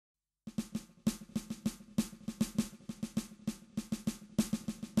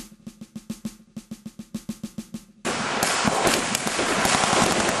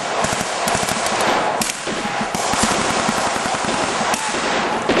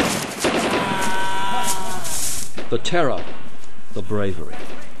The terror, the bravery.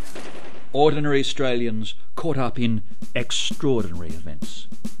 Ordinary Australians caught up in extraordinary events.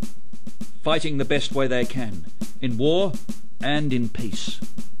 Fighting the best way they can, in war and in peace.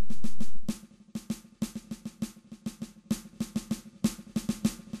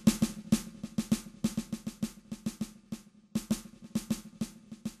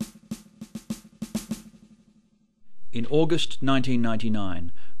 In August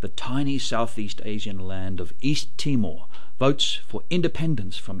 1999, the tiny Southeast Asian land of East Timor votes for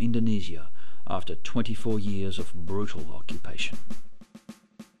independence from Indonesia after 24 years of brutal occupation.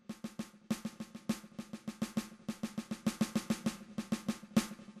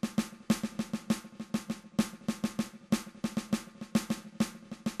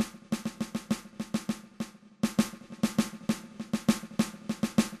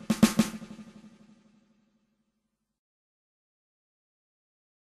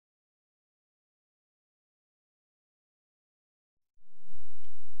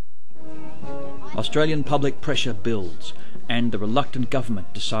 Australian public pressure builds, and the reluctant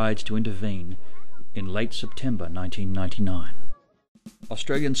government decides to intervene in late September 1999.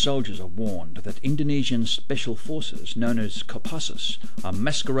 Australian soldiers are warned that Indonesian special forces known as Kopassus are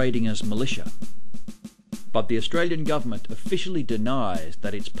masquerading as militia. But the Australian government officially denies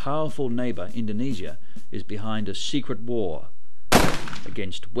that its powerful neighbour Indonesia is behind a secret war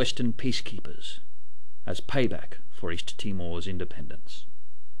against Western peacekeepers as payback for East Timor's independence.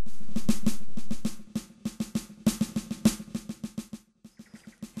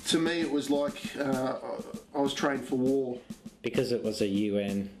 To me, it was like I was trained for war. Because it was a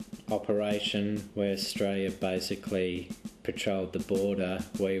UN operation where Australia basically patrolled the border,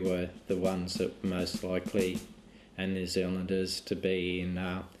 we were the ones that were most likely, and New Zealanders, to be in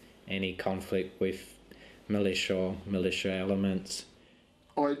any conflict with militia elements.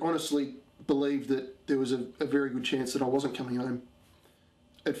 I honestly believed that there was a very good chance that I wasn't coming home.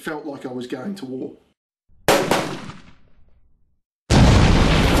 It felt like I was going to war.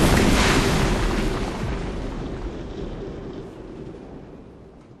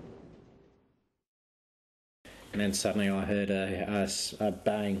 And then suddenly I heard a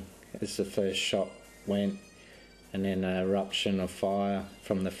bang as the first shot went, and then an eruption of fire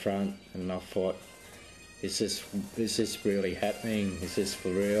from the front, and I thought, is this really happening? Is this for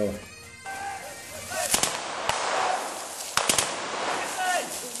real?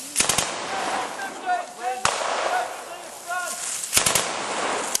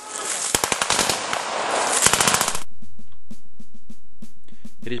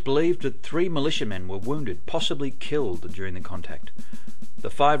 It is believed that 3 militiamen were wounded, possibly killed during the contact. The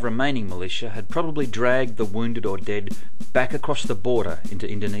 5 remaining militia had probably dragged the wounded or dead back across the border into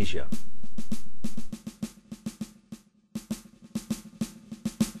Indonesia.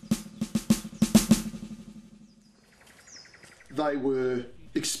 They were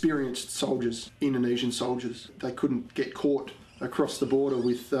experienced soldiers, Indonesian soldiers. They couldn't get caught across the border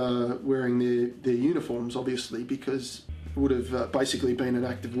with wearing their uniforms, obviously, because it would have basically been an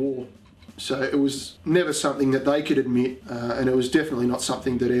act of war. So it was never something that they could admit, and it was definitely not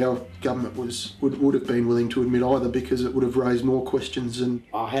something that our government would have been willing to admit either, because it would have raised more questions. And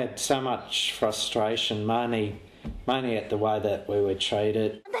I had so much frustration, mainly at the way that we were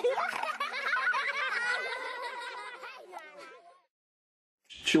treated.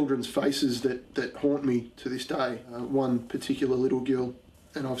 Children's faces that haunt me to this day. One particular little girl,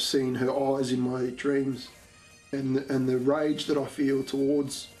 and I've seen her eyes in my dreams. And the rage that I feel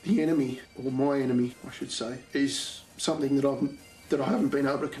towards the enemy, or my enemy, I should say, is something that I haven't been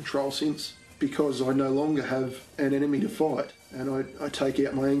able to control since, because I no longer have an enemy to fight, and I take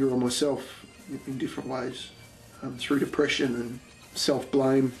out my anger on myself in different ways, through depression and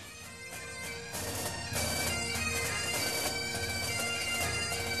self-blame.